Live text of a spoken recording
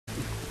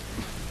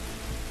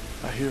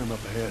I hear him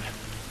up ahead.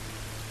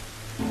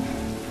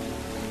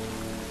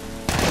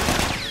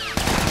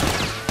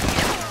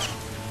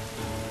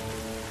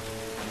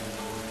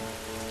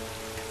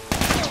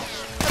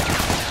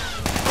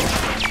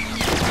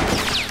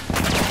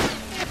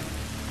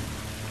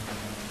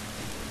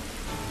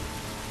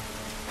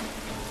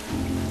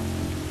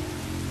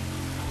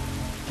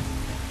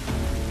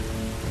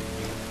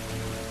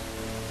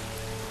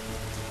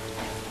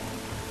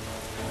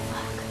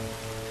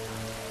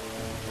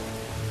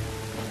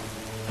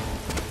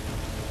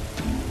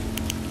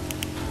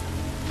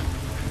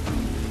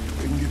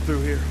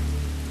 Through here.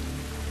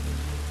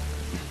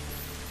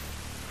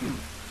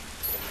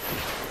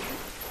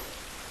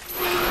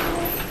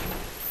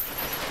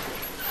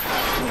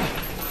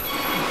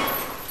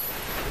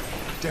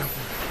 Down.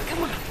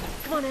 Come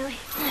on, Ellie.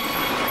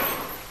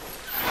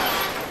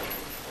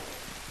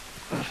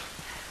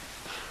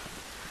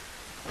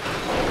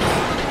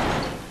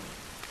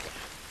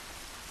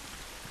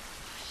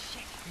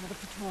 Shit, another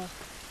patrol.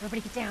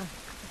 Everybody get down.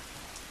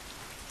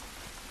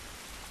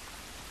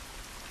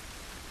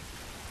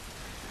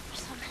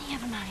 Of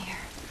them out here.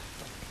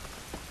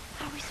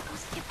 How are we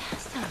supposed to get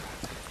past them?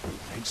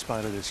 Ain't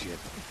spotted us yet.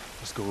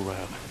 Let's go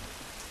around.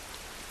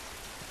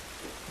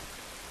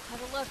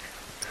 Have a look.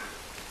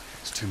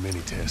 It's too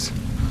many, Tess. Oh,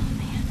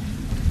 man.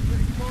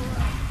 Ready to go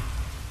around.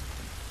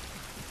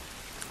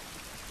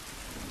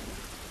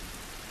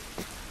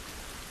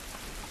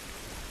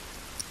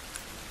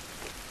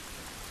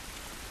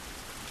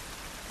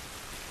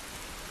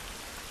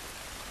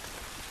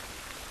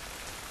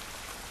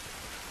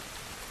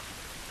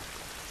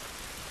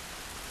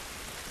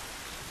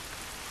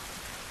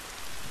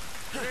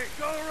 Hey,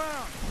 go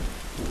around!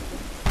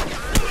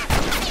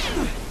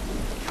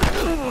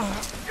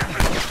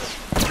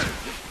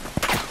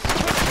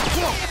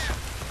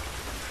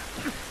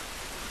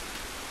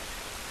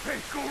 Hey,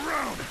 go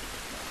around!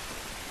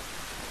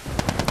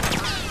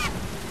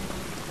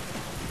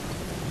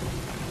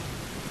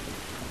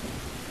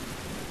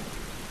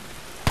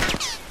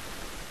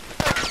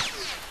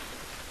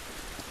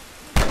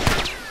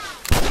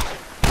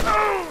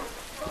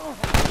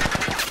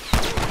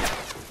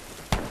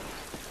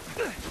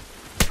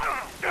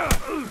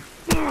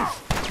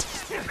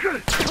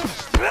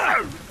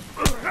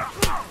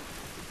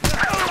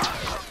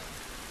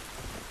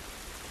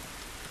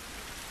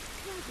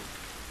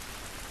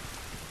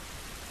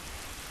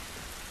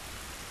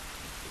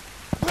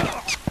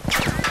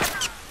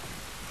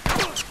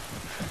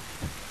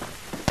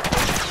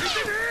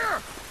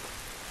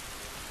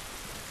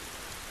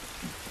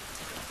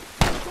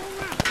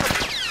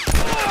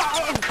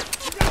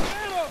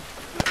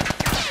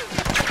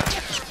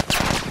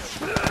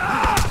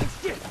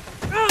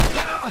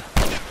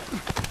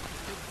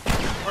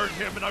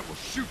 Him and I will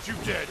shoot you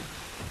dead.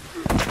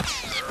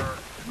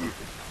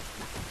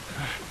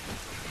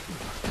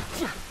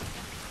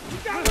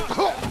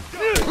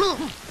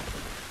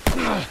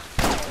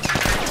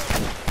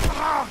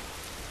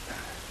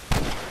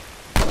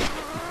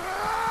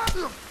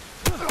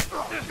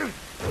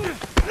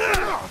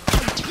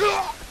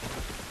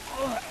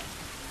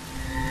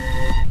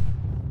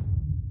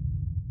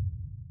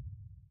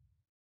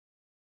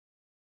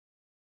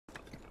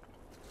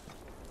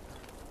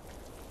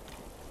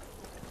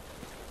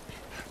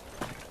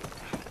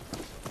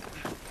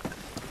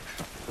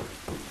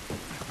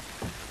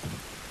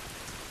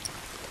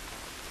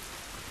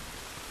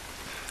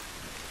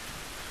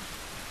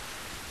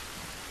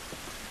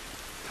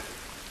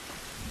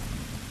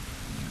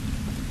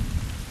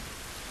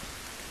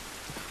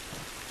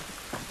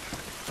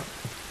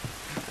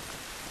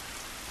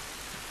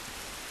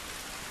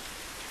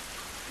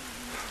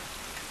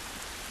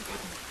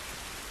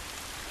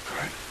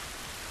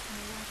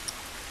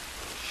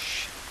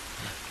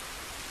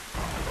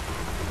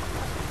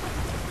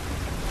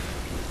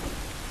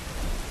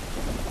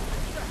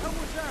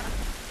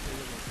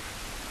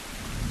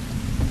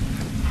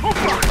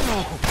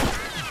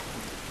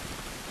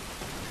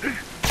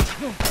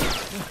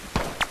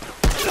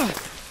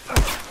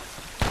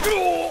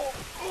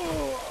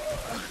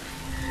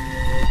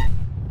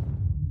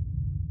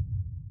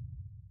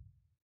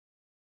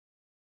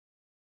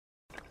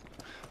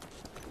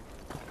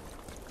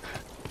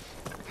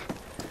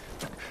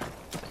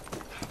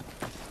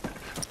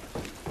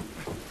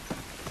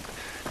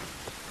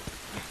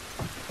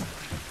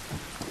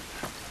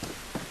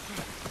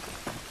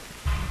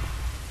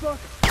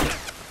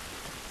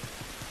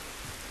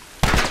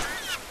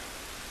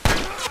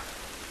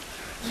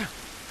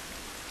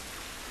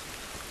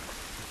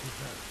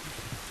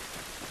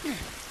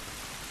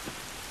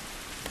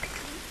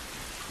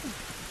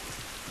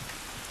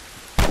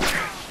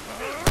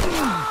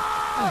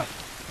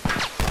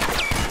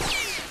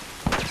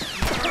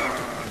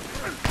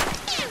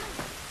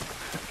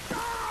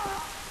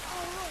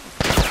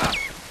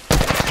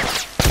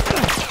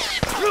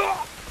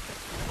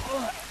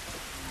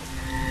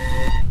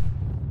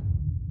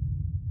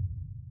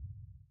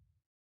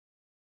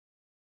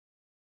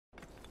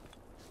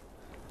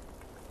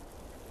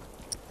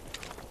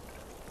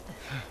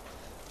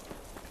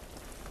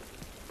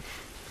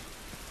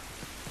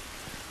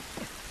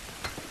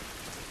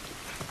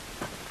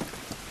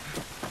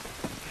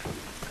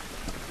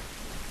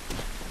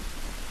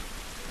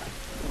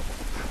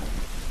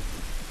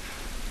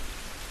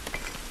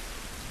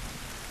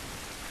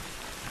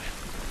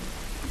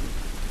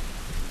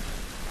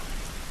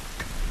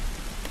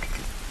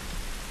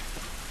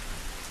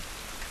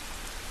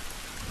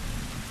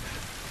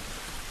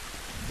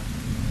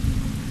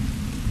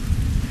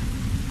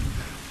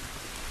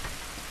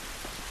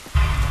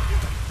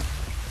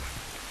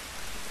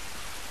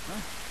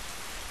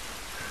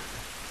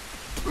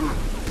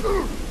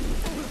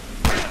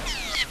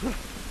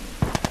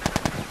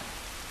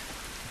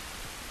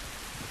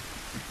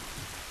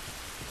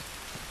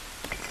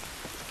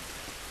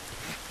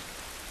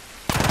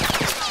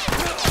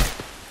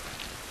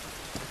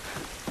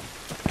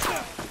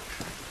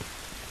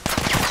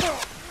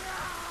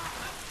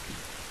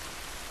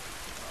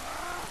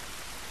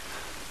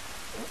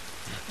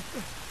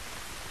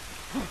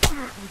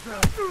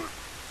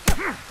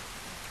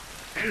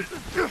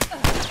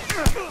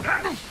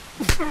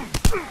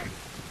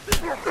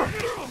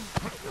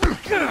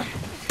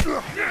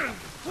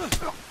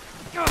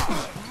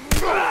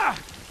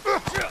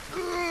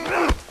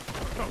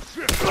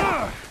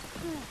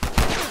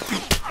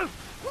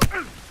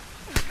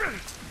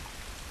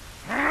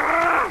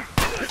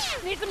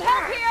 Need some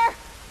help here!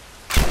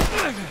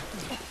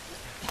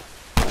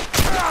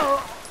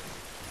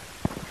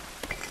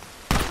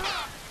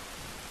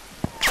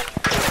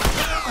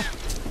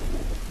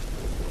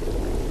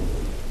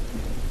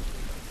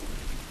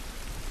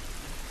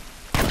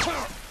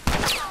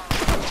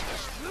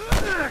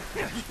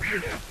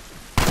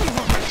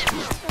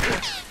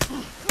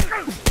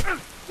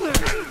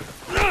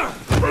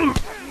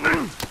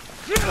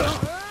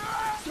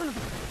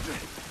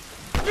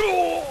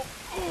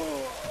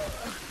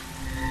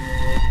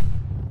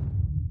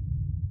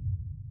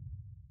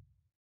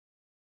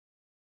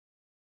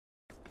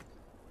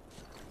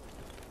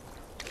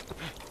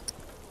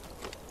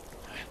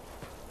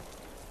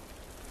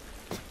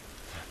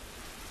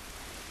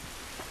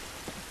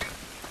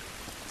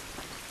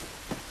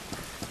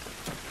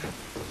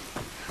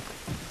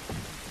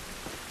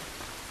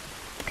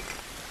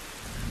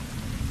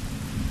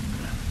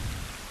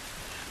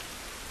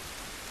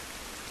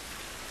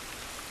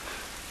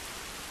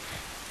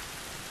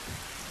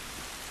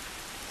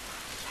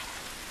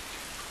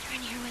 You're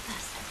in here with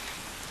us.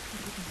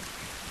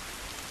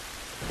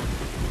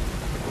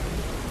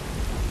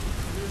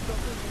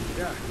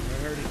 Yeah, I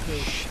heard it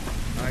too.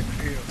 I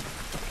feel.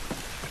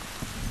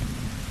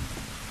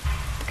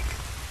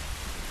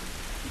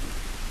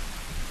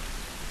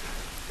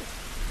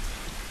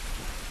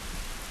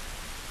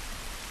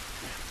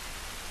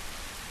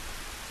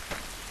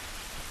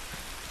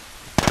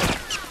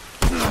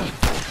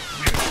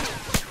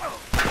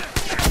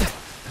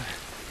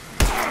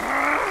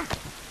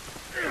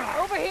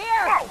 Over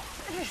here!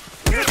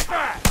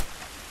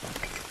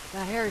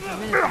 Got Harry for a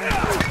minute.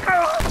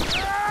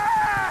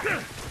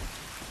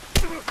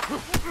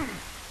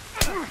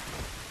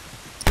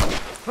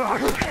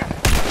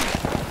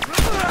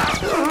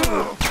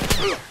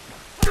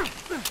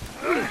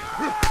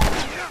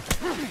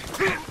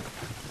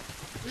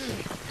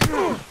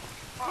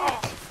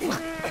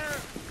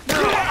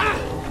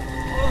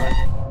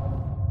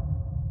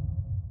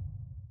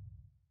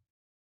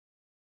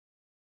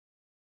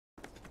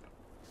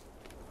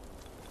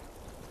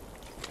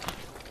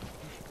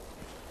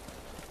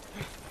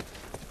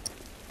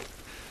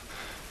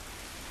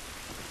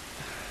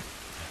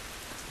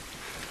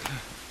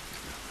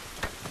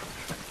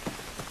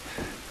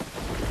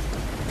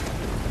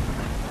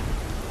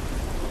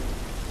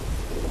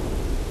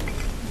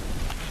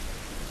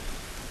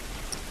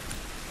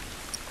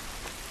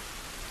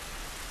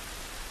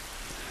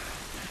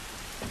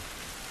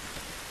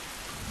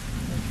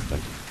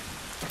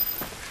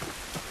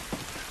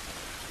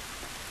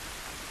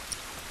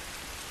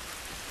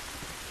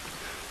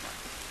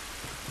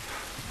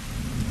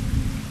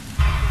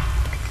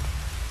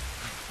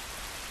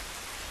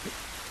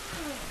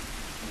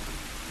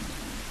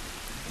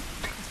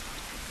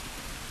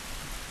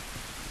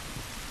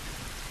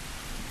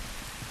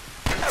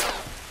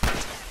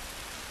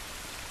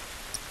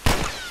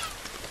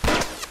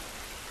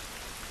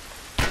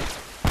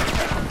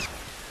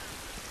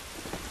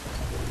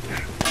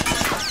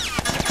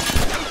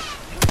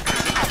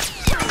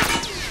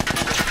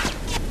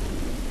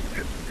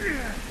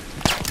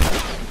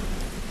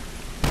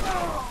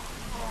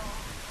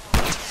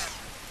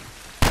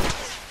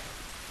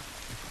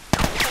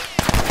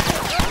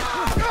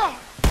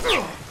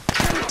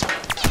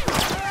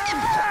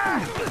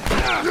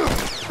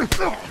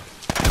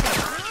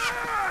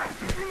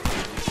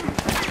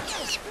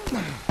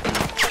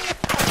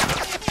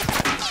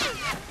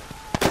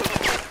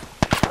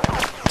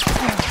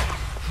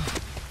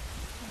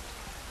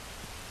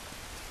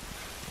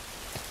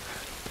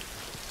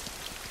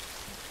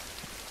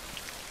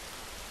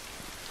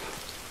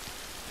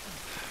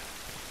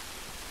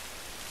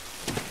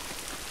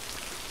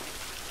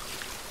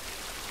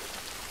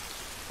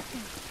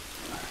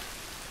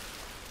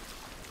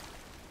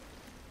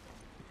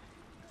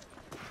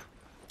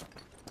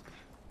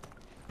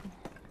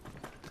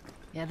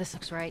 Yeah, this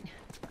looks right.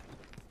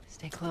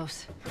 Stay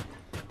close.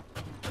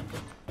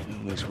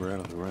 At least we're out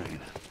of the rain.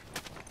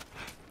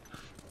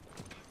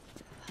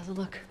 How's it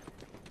look?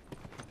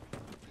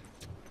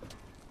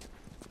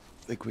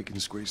 Think we can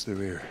squeeze through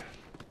here.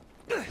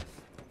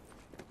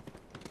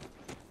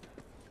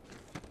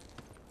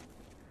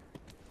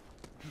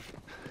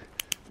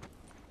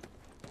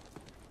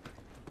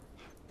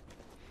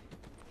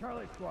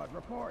 Charlie Squad,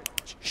 report.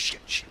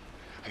 Shit.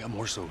 I got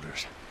more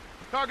soldiers.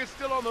 Target's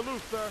still on the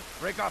loose, sir.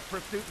 Break off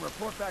pursuit and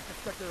report back to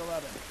Sector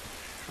 11.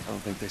 I don't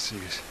think they see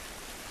us.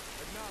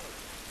 Acknowledge.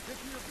 Get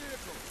to your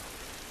vehicle.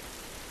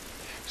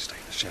 Stay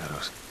in the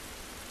shadows.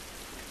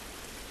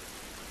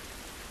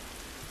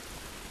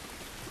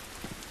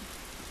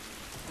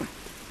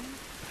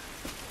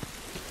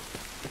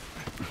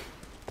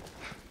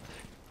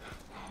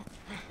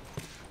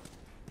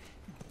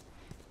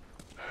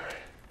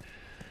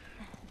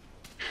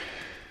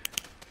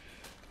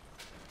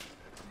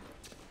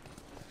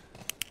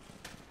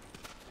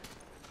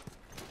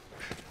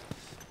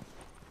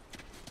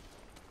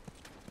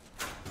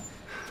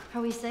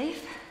 Are we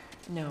safe?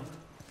 No,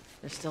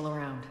 they're still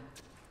around.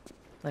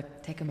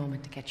 Look, take a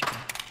moment to catch your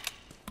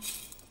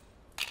breath.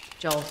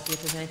 Joel, see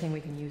if there's anything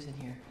we can use in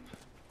here.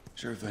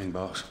 Sure thing,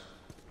 boss.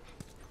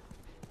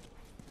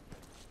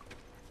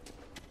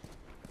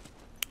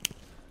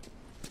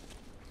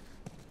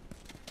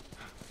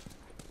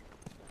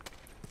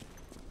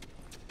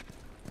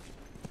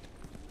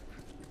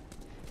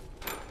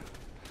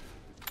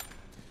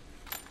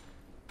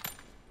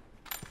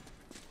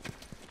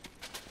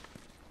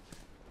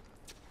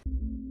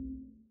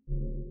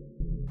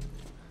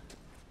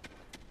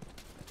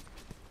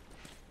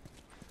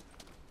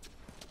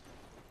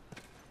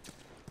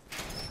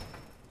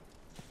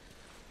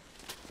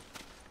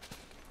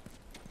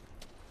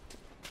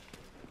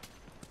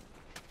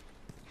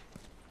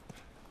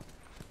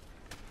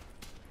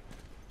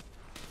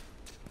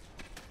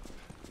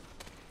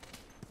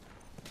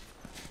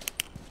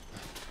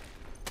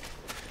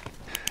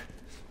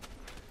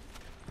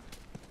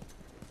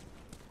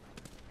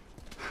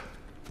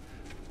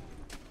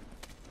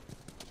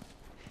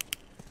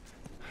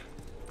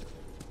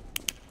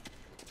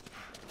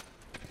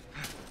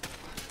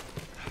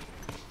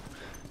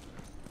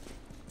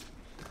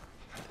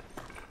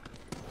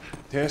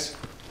 Tess,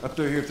 up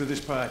through here through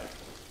this pipe.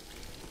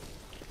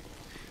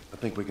 I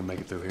think we can make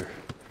it through here.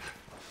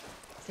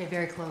 Stay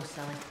very close,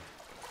 Sally.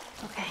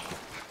 Okay.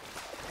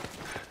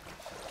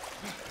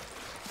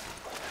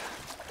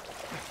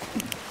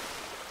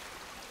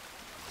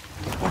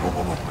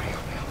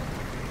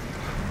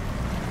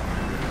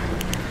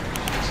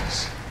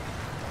 Jesus.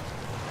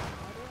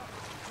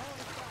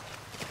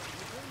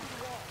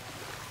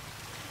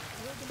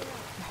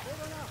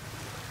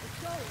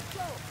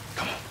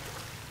 Come on.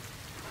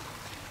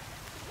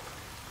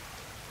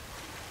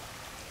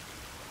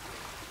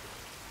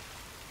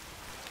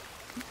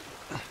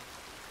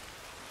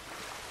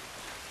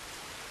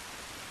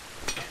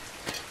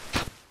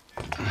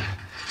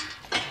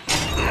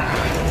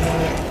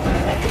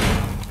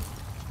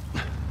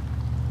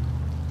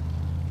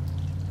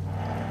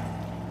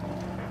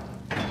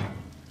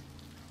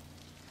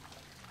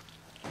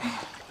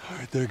 All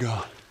right, they're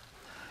gone.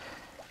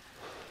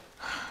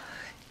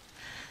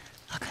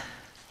 Look,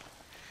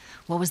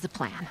 what was the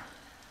plan?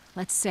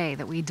 Let's say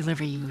that we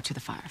deliver you to the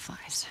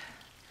Fireflies.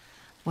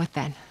 What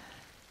then?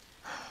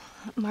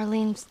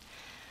 Marlene,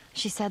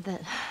 she said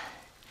that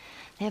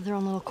they have their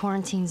own little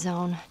quarantine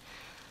zone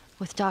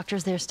with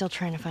doctors there still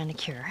trying to find a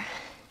cure.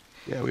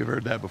 Yeah, we've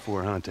heard that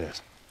before, huh,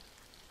 Tess?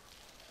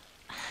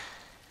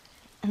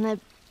 And that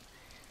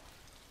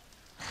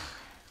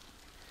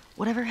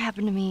whatever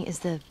happened to me is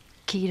the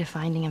key to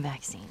finding a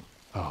vaccine.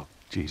 Oh,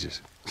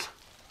 Jesus.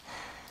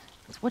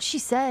 It's what she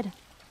said.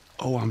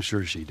 Oh, I'm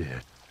sure she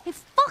did. Hey,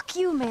 fuck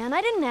you, man.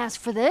 I didn't ask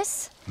for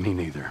this. Me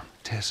neither.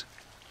 Tess,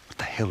 what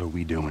the hell are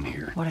we doing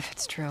here? What if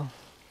it's true?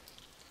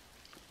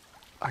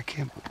 I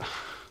can't...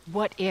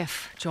 What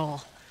if,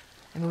 Joel?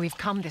 I mean, we've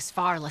come this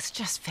far. Let's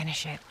just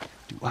finish it.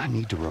 Do I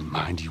need to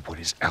remind you what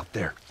is out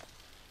there?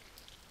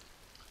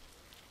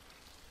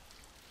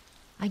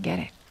 I get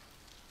it.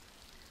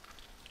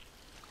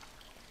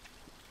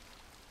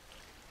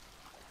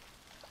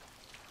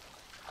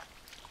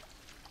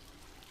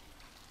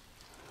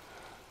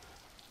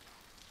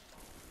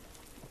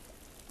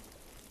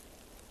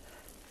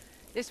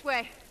 This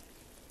way.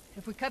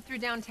 If we cut through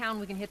downtown,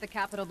 we can hit the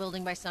Capitol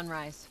building by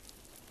sunrise.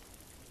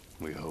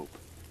 We hope.